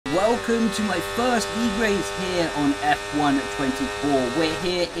Welcome to my first league race here on F1 24. We're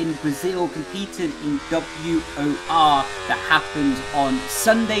here in Brazil competing in WOR that happens on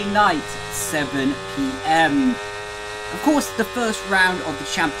Sunday night, 7 PM. Of course, the first round of the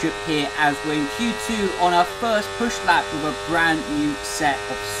championship here as we're in Q2 on our first push lap with a brand new set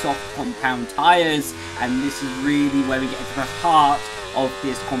of soft compound tyres. And this is really where we get into the heart of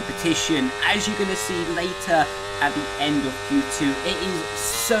this competition. As you're going to see later at the end of Q2, it is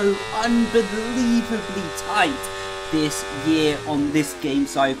so unbelievably tight this year on this game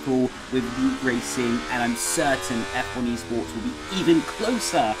cycle with league racing, and I'm certain F1 Esports will be even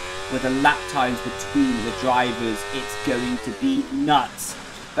closer with the lap times between the drivers. It's going to be nuts.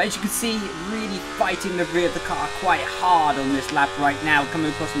 But as you can see, really fighting the rear of the car quite hard on this lap right now,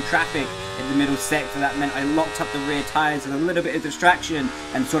 coming across some traffic in the middle sector. That meant I locked up the rear tyres and a little bit of distraction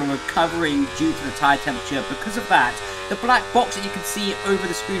and sort of recovering due to the tyre temperature. Because of that, the black box that you can see over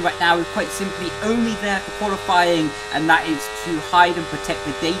the screen right now is quite simply only there for qualifying, and that is to hide and protect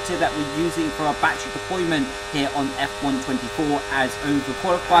the data that we're using for our battery deployment here on F1 24. As over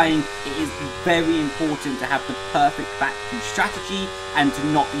qualifying, it is very important to have the perfect battery strategy, and to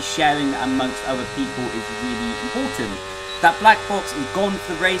not be sharing that amongst other people is really important. That black box is gone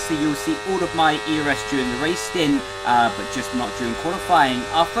for the race, so you'll see all of my ERS during the race stint, but just not during qualifying.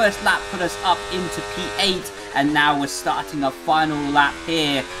 Our first lap put us up into P8, and now we're starting our final lap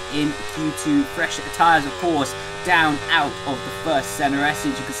here in Q2. Fresh tyres, of course, down out of the first center S.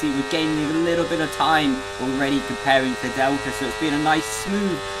 As you can see, we're gaining a little bit of time already comparing to Delta, so it's been a nice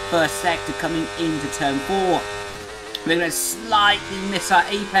smooth first sector coming into turn 4. We're going to slightly miss our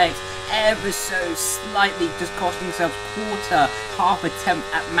apex, ever so slightly, just costing ourselves half a tenth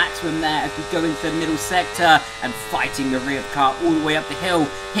at maximum there as we go into the middle sector and fighting the rear of the car all the way up the hill.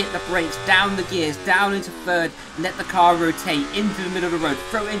 Hit the brakes, down the gears, down into third, let the car rotate into the middle of the road,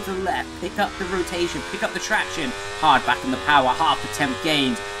 throw it into the left, pick up the rotation, pick up the traction, hard back in the power, half a tenth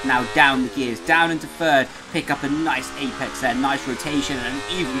gained. Now down the gears, down into third, pick up a nice apex there, nice rotation and an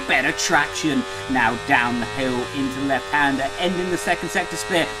even better traction. Now down the hill into left-hander, ending the second sector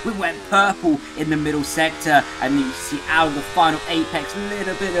split. We went purple in the middle sector, and you see out of the final apex,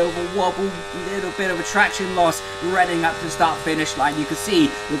 little bit of a wobble, little bit of a traction loss, running up to the start finish line. You can see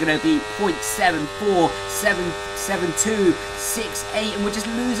we're going to be 0.7477268, and we're just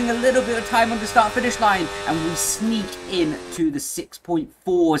losing a little bit of time on the start finish line, and we sneak in to the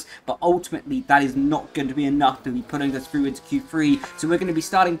 6.4s, but ultimately that is not going to be enough to be putting us through into Q3. So we're going to be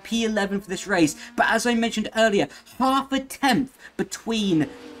starting P11 for this race, but as I mentioned earlier, half a tenth between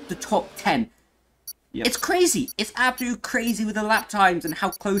the top 10. Yep. It's crazy. It's absolutely crazy with the lap times and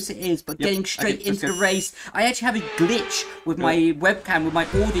how close it is. But getting straight into the race, I actually have a glitch with my webcam, with my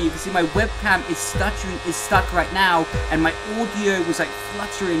audio. You can see my webcam is stuttering, is stuck right now, and my audio was like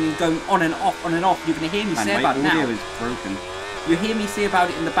fluttering and going on and off, on and off. You're gonna hear me say about it now. My audio is broken. You hear me say about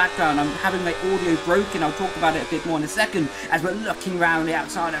it in the background. I'm having my audio broken. I'll talk about it a bit more in a second as we're looking around the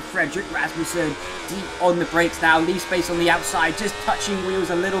outside of Frederick Rasmussen. Deep on the brakes now. Leave space on the outside. Just touching wheels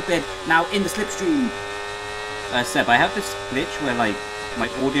a little bit. Now in the slipstream. Seb, I have this glitch where like my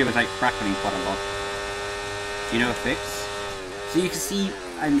audio is like crackling quite a lot. Do you know a fix? So you can see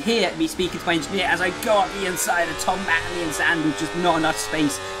and hear me speaking to my engineer as I go up the inside of Tom Matley and Sand with just not enough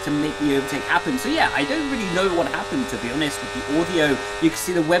space to make the overtake happen. So yeah, I don't really know what happened, to be honest, with the audio. You can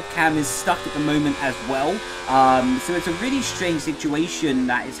see the webcam is stuck at the moment as well. So it's a really strange situation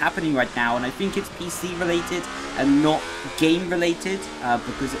that is happening right now, and I think it's PC related and not game related,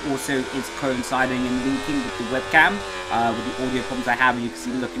 because it also is coinciding and linking with the webcam, with the audio problems I have. You can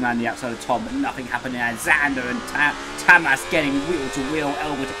see looking around the outside of Tom, but nothing happening. And Xander and Tamas getting wheel to wheel,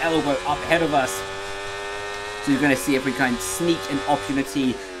 elbow to elbow up ahead of us. So you're going to see if we can sneak an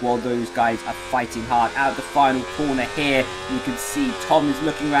opportunity while those guys are fighting hard. Out of the final corner here, you can see Tom is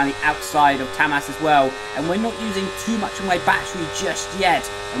looking around the outside of Tamas as well. And we're not using too much of my battery just yet.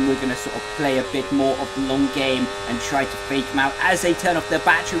 And we're going to sort of play a bit more of the long game and try to fake them out. As they turn off their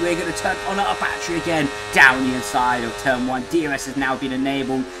battery, we're going to turn on our battery again down the inside of turn 1. DRS has now been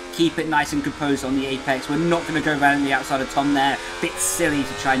enabled. Keep it nice and composed on the apex. We're not going to go around the outside of Tom there. Bit silly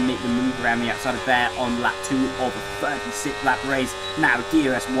to try and make the move around the outside of there on lap 2 of a 36 lap race. Now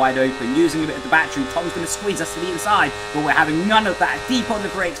DRS wide open, using a bit of the battery. Tom's going to squeeze us to the inside, but we're having none of that. Deep on the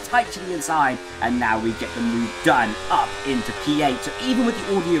brakes, tight to the inside, and now we get the move done up into P8. So even with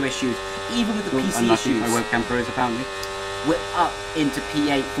the audio issues, even with the PC issues, my webcam froze apparently. We're up into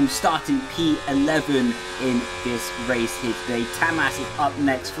P8 from starting P11 in this race here today. Tamas is up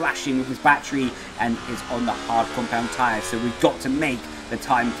next, flashing with his battery, and is on the hard compound tyres. So we've got to make the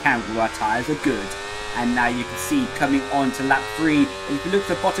time count where our tyres are good. and now you can see coming on to lap 3. And if you look at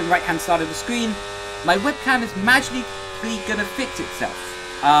the bottom right hand side of the screen, my webcam is magically gonna fix itself.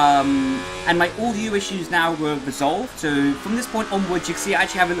 And my audio issues now were resolved, so from this point onwards you can see I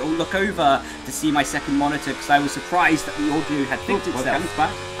actually have a little look over to see my second monitor because I was surprised that the audio had fixed itself.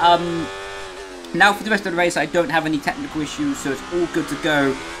 Now for the rest of the race I don't have any technical issues, so it's all good to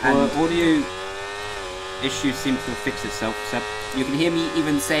go. And audio issues seem to have fixed itself, so you can hear me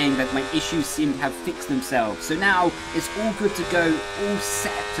even saying that my issues seem to have fixed themselves. So now it's all good to go, all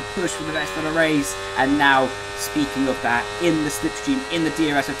set to push for the rest of the race. And now, speaking of that, in the slipstream, in the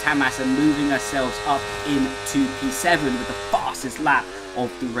DRS of Tamas, and moving ourselves up into P7 with the fastest lap of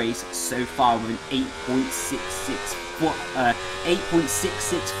the race so far with an 8.665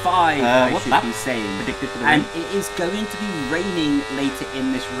 I should be saying. Predicted for the and rain. it is going to be raining later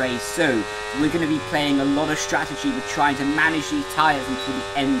in this race, so we're going to be playing a lot of strategy with trying to manage these tyres until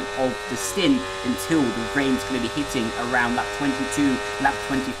the end of the stint, until the rain's going to be hitting around lap 22, lap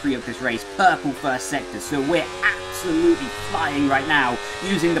 23 of this race. Purple first sector, so we're absolutely flying right now,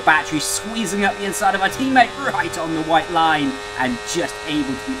 using the battery, squeezing up the inside of our teammate right on the white line, and just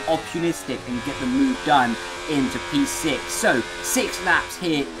able to be opportunistic and get the move done into P6. So 6 laps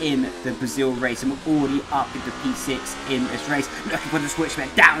here in the Brazil race, and we're already up into P6 in this race. Looking for the switch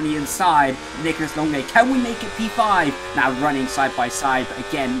back down the inside. Nicholas Longley, can we make it P5? Now running side by side, but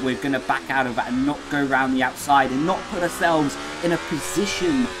again we're going to back out of that and not go around the outside and not put ourselves in a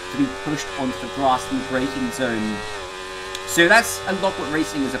position to be pushed onto the grass in the braking zone. So that's a lot what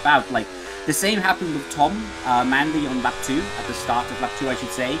racing is about. Like, the same happened with Tom Manley on lap 2, at the start of lap 2 I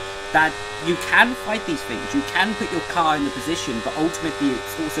should say, that you can fight these things, you can put your car in the position, but ultimately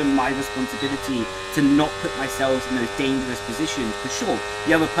it's also my responsibility to not put myself in those dangerous positions. For sure,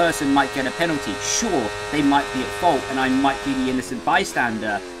 the other person might get a penalty, sure, they might be at fault and I might be the innocent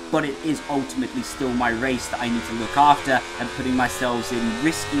bystander, but it is ultimately still my race that I need to look after, and putting myself in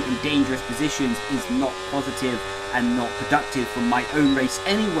risky and dangerous positions is not positive and not productive for my own race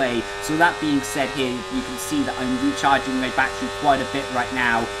anyway. So that being said, here you can see that I'm recharging my battery quite a bit right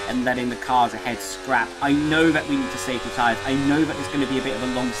now and letting the cars ahead scrap. I know that we need to save the tyres, I know that it's going to be a bit of a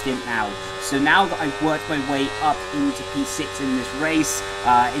long stint now. So now that I've worked my way up into P6 in this race,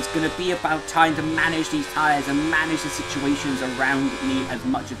 it's going to be about trying to manage these tyres and manage the situations around me as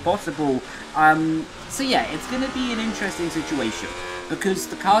much as possible. So yeah, it's going to be an interesting situation, because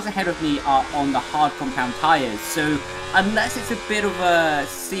the cars ahead of me are on the hard compound tyres, so unless it's a bit of a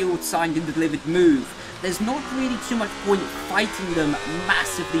sealed, signed and delivered move, there's not really too much point fighting them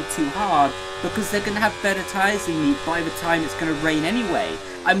massively too hard, because they're going to have better tyres than me by the time it's going to rain anyway.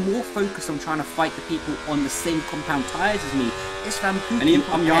 I'm more focused on trying to fight the people on the same compound tyres as me. It's And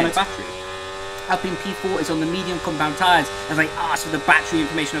I'm Jarno's battery. Up in P4 is on the medium compound tyres, as I asked for the battery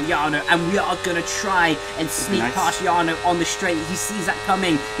information of Jarno, and we are going to try and sneak past Jarno on the straight. He sees that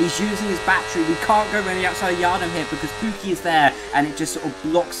coming, he's using his battery. We can't go around the outside of Jarno here because Pookie is there, and it just sort of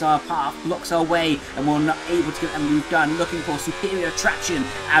blocks our path, blocks our way, and we're not able to get that move done. Looking for superior traction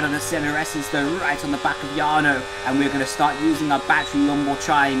out of the center S's though, right on the back of Jarno, and we're going to start using our battery one more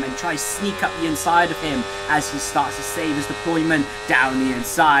time and try sneak up the inside of him as he starts to save his deployment down the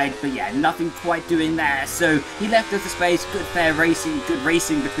inside. But yeah, nothing quite doing there, so he left us a space. Good fair racing, good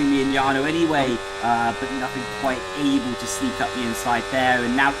racing between me and Jarno anyway, but nothing quite able to sneak up the inside there.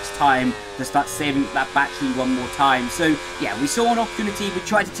 And now it's time to start saving that battery one more time. So yeah, we saw an opportunity, we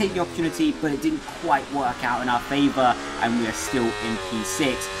tried to take the opportunity, but it didn't quite work out in our favour, and we are still in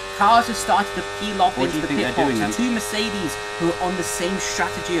P6. Cars have started to peel off into the pit box. Two Mercedes who are on the same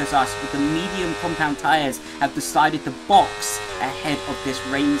strategy as us with the medium compound tyres have decided to box ahead of this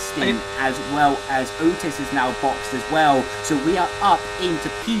rain stint, as well as Otis is now boxed as well. So we are up into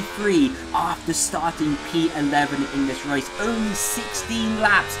P3 after starting P11 in this race. Only 16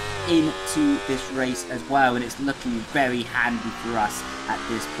 laps into this race as well, and it's looking very handy for us at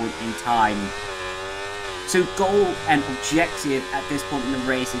this point in time. So goal and objective at this point in the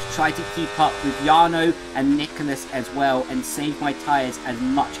race is try to keep up with Jarno and Nicholas as well, and save my tyres as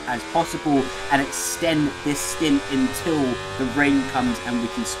much as possible and extend this stint until the rain comes and we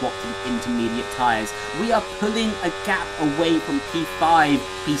can swap to the intermediate tyres. We are pulling a gap away from P5,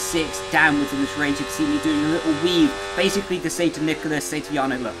 P6 downwards in this race. You can see me doing a little weave, basically to say to Nicholas, say to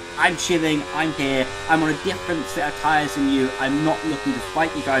Jarno, look, I'm chilling, I'm here, I'm on a different set of tyres than you, I'm not looking to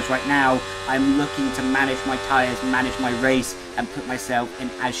fight you guys right now, I'm looking to manage my tyres, manage my race, and put myself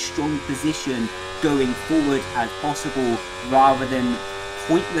in as strong position going forward as possible, rather than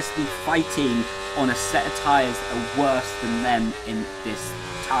pointlessly fighting on a set of tyres that are worse than them in this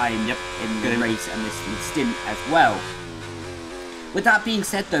time in the race and this stint as well. With that being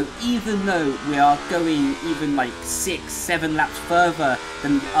said though, even though we are going even like 6-7 laps further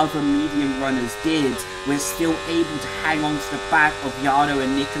than the other medium runners did, we're still able to hang on to the back of Jarno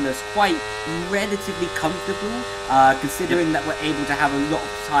and Nicholas quite relatively comfortable, considering that we're able to have a lot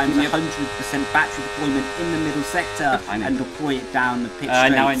of times 100% battery deployment in the middle sector and deploy it down the pitch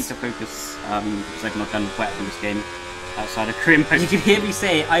straight. Now I need to focus, because I've not done wet in this game. Outside of career mode. You can hear me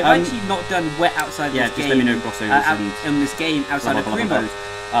say, I've actually not done wet outside this game. Yeah, just let me know crossovers in this game outside of career mode.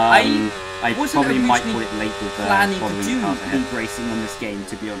 I probably might call it late with planning to do league racing on this game,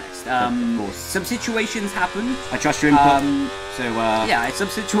 to be honest. Of course. Some situations happened. I trust your input. Yeah, some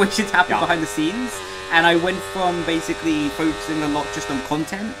situations happened behind the scenes. And I went from basically focusing a lot just on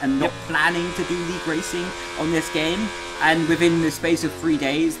content and not planning to do league racing on this game, and within the space of 3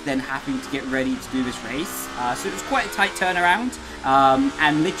 days then having to get ready to do this race. So it was quite a tight turnaround,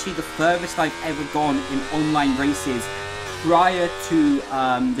 and literally the furthest I've ever gone in online races prior to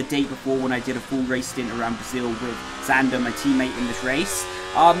the day before, when I did a full race stint around Brazil with Xander, my teammate in this race,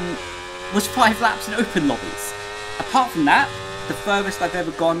 was 5 laps in open lobbies. Apart from that, the furthest I've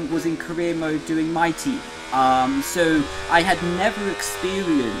ever gone was in career mode doing my team. So I had never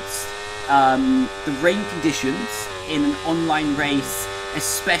experienced the rain conditions in an online race,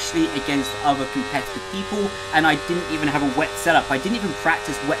 especially against other competitive people, and I didn't even have a wet setup. I didn't even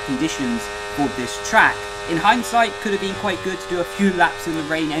practice wet conditions for this track. In hindsight, could have been quite good to do a few laps in the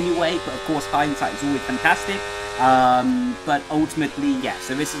rain anyway, but of course hindsight is always fantastic. But ultimately, yeah,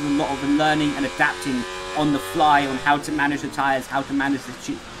 so this is a lot of learning and adapting on the fly on how to manage the tyres, how to manage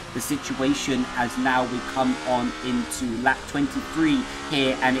the situation, as now we come on into lap 23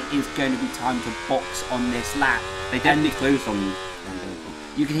 here, and it is going to be time to box on this lap. They definitely closed on me.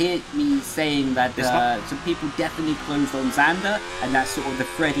 You can hear me saying that some people definitely closed on Xander, and that's sort of the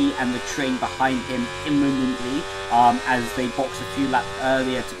Freddy and the train behind him imminently, as they boxed a few laps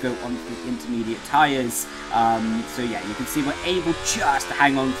earlier to go on to the intermediate tyres. So yeah, you can see we're able just to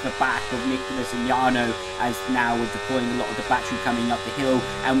hang on to the back of Nicholas and Jarno, as now we're deploying a lot of the battery coming up the hill,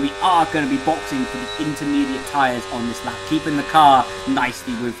 and we are going to be boxing for the intermediate tyres on this lap, keeping the car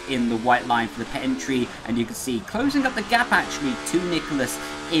nicely within the white line for the pit entry, and you can see closing up the gap actually to Nicholas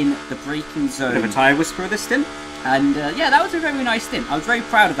in the braking zone. Bit of a tyre whisperer this stint. And yeah, that was a very nice stint. I was very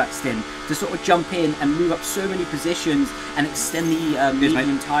proud of that stint, to sort of jump in and move up so many positions and extend the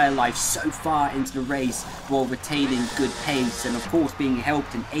medium tyre life so far into the race while retaining good pace, and of course being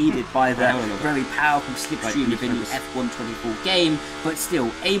helped and aided by the very powerful slipstream within the F124 game, but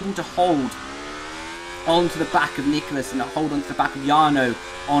still able to hold onto the back of Nicholas and hold onto the back of Jarno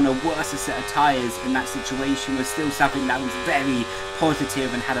on a worse set of tyres in that situation was still something that was very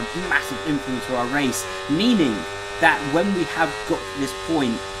positive and had a massive influence for our race, meaning that when we have got to this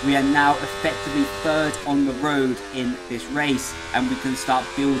point, we are now effectively third on the road in this race, and we can start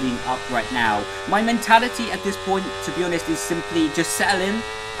building up right now. My mentality at this point, to be honest, is simply just settle in.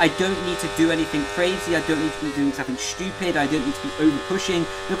 I don't need to do anything crazy, I don't need to be doing something stupid, I don't need to be over pushing,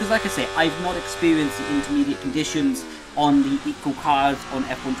 because like I say, I've not experienced the intermediate conditions on the equal cars on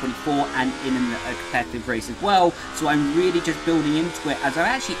F124 and in a competitive race as well, so I'm really just building into it, as I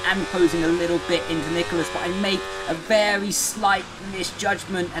actually am closing a little bit into Nicholas, but I make a very slight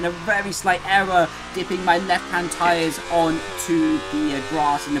misjudgment and a very slight error dipping my left-hand tyres onto the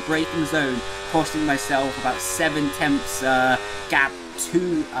grass in the braking zone, costing myself about 7/10 gap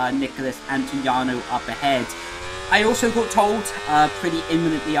to Nicholas and to Jarno up ahead. I also got told pretty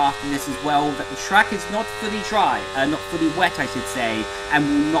imminently after this as well that the track is not fully dry, not fully wet I should say, and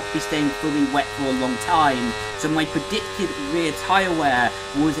will not be staying fully wet for a long time. So my predicted rear tyre wear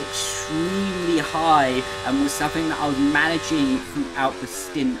was extremely high and was something that I was managing throughout the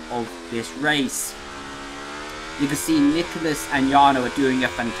stint of this race. You can see Nicholas and Jarno are doing a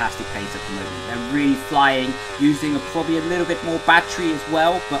fantastic pace at the moment. They're really flying, using probably a little bit more battery as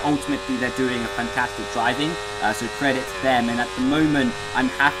well, but ultimately they're doing a fantastic driving, so credit to them. And at the moment, I'm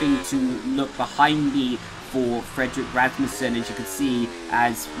having to look behind me for Frederick Rasmussen, as you can see,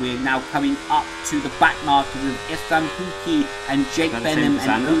 as we're now coming up to the back markers of Istvan Puki and Jake Benham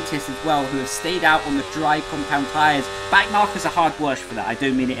and Otis as well, who have stayed out on the dry compound tyres. Back markers are hard work for that. I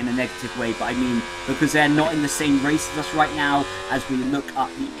don't mean it in a negative way, but I mean because they're not in the same race as us right now, as we look up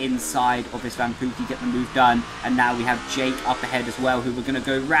the inside of Istvan Puki, get the move done, and now we have Jake up ahead as well, who we're going to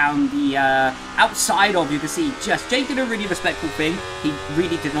go round the outside of. You can see just Jake did a really respectful thing. He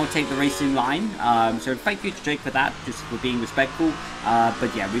really did not take the racing line, so thank for you to Jake for that, just for being respectful.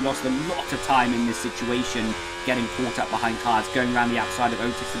 But yeah, we lost a lot of time in this situation, getting caught up behind cars, going around the outside of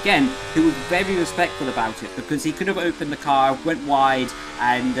Otis again, who was very respectful about it, because he could have opened the car, went wide,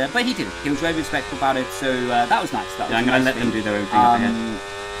 and but he didn't. He was very respectful about it, so that was nice. I'm going to let them do their own thing up ahead.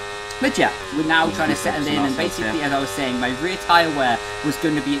 But yeah, we're now trying to settle in, and basically, as I was saying, my rear tyre wear was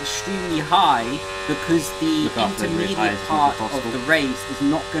going to be extremely high because the intermediate part of the race is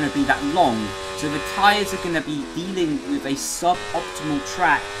not going to be that long. So the tyres are going to be dealing with a suboptimal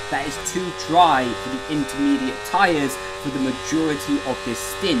track that is too dry for the intermediate tyres for the majority of this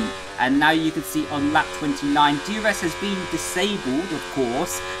stint. And now you can see on lap 29, DRS has been disabled, of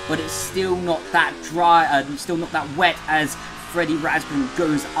course, but it's still not that dry, still not that wet as Freddie Raspberry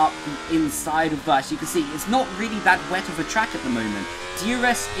goes up the inside of us. You can see it's not really that wet of a track at the moment.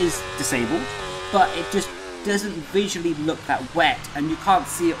 DRS is disabled, but it just doesn't visually look that wet, and you can't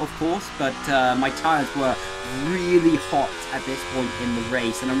see it, of course, but my tyres were really hot at this point in the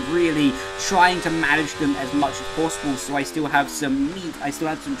race, and I'm really trying to manage them as much as possible so I still have some meat, I still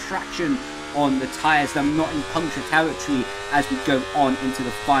have some traction on the tyres, I'm not in puncture territory as we go on into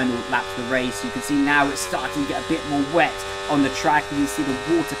the final lap of the race. You can see now it's starting to get a bit more wet on the track, and you see the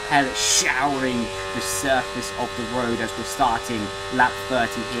water pellets showering the surface of the road as we're starting lap 30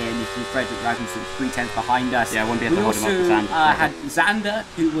 here, and you see Frederick Rasmussen 3/10 behind us. Yeah, I won't be able to we hold him also up had Xander,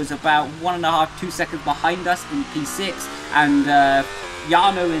 who was about 1.5–2 seconds behind us in P6, and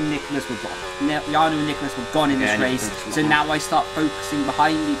Jarno and Nicholas were gone. Jarno and Nicholas were gone in this race, so now I start focusing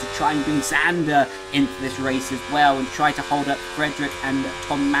behind me to try and bring Xander into this race as well, and try to hold up Frederick and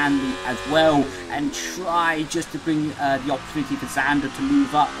Tom Manley as well, and try just to bring the opportunity for Xander to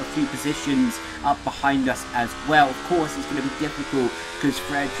move up a few positions up behind us as well. Of course, it's going to be difficult because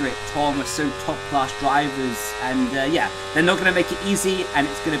Frederick, Tom are so top-class drivers, and yeah, they're not going to make it easy, and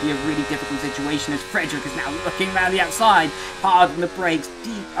it's going to be a really difficult situation as Frederick is now looking around the outside, hard on the brakes,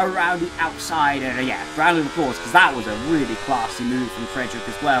 deep around the outside, and yeah, round of applause, because that was a really classy move from Frederick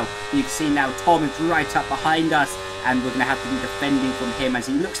as well. You can see now Tom is right up behind us, and we're going to have to be defending from him as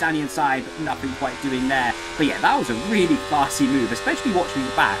he looks down the inside, but nothing quite doing there. But yeah, that was a really classy move, especially watching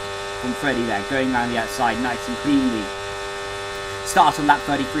the back from Freddie there, going around the outside nice and cleanly. Start on lap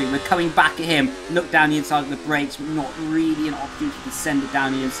 33, we're coming back at him, look down the inside of the brakes, not really an opportunity to send it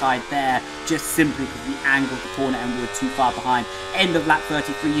down the inside there, just simply because we angled the corner and we were too far behind. End of lap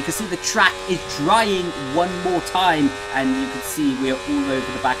 33, you can see the track is drying one more time, and you can see we are all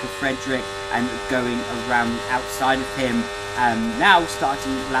over the back of Frederick and going around the outside of him. Now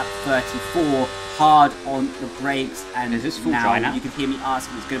starting lap 34, hard on the brakes, and is this full dry now? You can hear me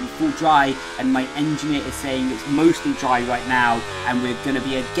asking, it's going to be full dry, and my engineer is saying it's mostly dry right now, and we're going to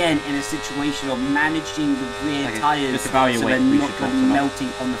be again in a situation of managing the rear tyres so they're not going to be melting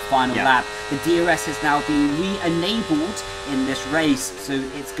on the final lap. The DRS has now been re-enabled in this race, so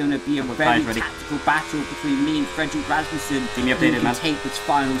it's going to be a very tactical battle between me and Frederick Rasmussen, who can take this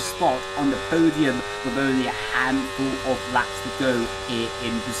final spot on the podium with only a handful of laps to go here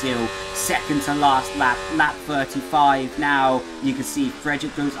in Brazil. Second to last lap, lap 35 now. You can see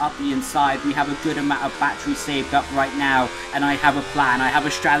Frederick goes up the inside. We have a good amount of battery saved up right now, and I have a plan, I have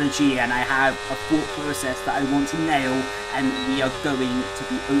a strategy, and I have a thought process that I want to nail, and we are going to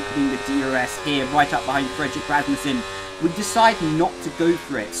be opening the DRS here right up behind Frederick Rasmussen. We decide not to go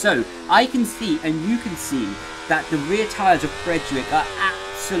for it. So I can see, and you can see, that the rear tyres of Frederick are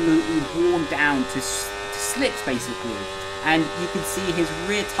absolutely worn down to slips basically. And you can see his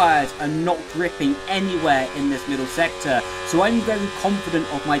rear tyres are not gripping anywhere in this middle sector. So I'm very confident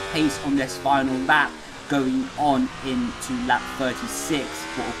of my pace on this final lap going on into lap 36,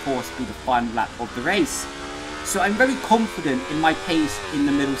 will of course be the final lap of the race. So I'm very confident in my pace in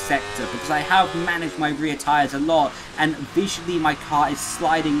the middle sector because I have managed my rear tyres a lot, and visually my car is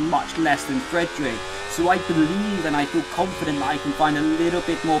sliding much less than Frederick. So I believe and I feel confident that I can find a little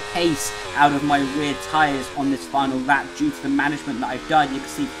bit more pace out of my rear tyres on this final lap due to the management that I've done. You can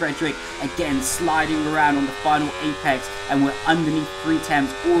see Frederick again sliding around on the final apex, and we're underneath 3/10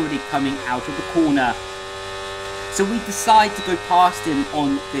 already coming out of the corner. So we decide to go past him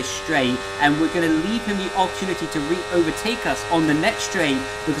on this straight, and we're going to leave him the opportunity to re-overtake us on the next straight,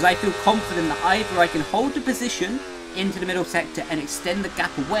 because I feel confident that either I can hold the position into the middle sector and extend the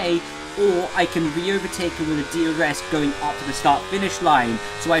gap away, or I can re-overtake him with a DRS going up to the start-finish line.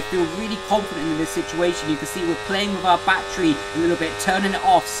 So I feel really confident in this situation. You can see we're playing with our battery a little bit, turning it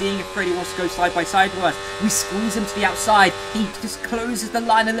off, seeing if Freddie wants to go side by side with us. We squeeze him to the outside. He just closes the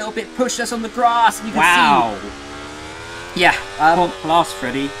line a little bit, pushes us on the grass, and you can see... Yeah. Class,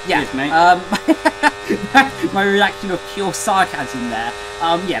 Freddy. Yeah. Cheers, mate. my reaction of pure sarcasm there.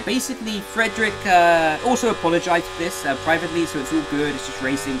 Yeah, basically, Frederick also apologized for this privately, so it's all good. It's just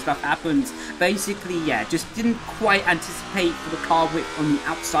racing, stuff happens. Basically, yeah, just didn't quite anticipate for the car width on the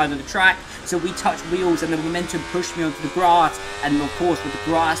outside of the track. So we touched wheels, and the momentum pushed me onto the grass. And of course, with the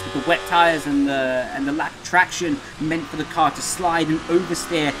grass, with the wet tires, and the lack of traction, meant for the car to slide and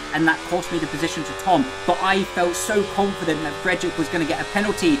oversteer, and that cost me the position to Tom. But I felt so confident that Frederick was going to get a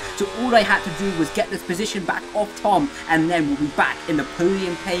penalty, so all I had to do was get this position back off Tom, and then we'll be back in the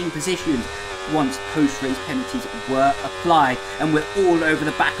podium-paying positions once post-race penalties were applied. And we're all over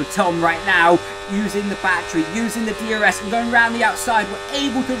the back of Tom right now, using the battery, using the DRS, and going around the outside. We're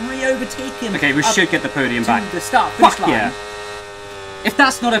able to re-overtake him. Okay, we should get the podium back. The start-finish line. Yeah. If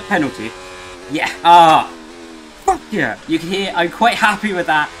that's not a penalty, yeah. Fuck yeah. You can hear I'm quite happy with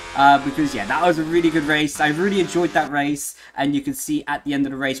that. Because yeah, that was a really good race. I really enjoyed that race, and you can see at the end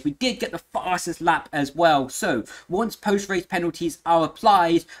of the race we did get the fastest lap as well. So once post-race penalties are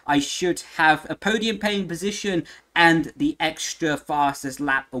applied, I should have a podium paying position and the extra fastest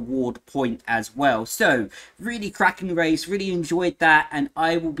lap award point as well. So really cracking race, really enjoyed that, and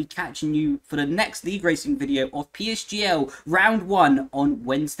I will be catching you for the next league racing video of PSGL round 1 on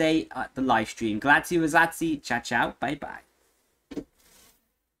Wednesday at the live stream. Grazie, ciao ciao, bye bye.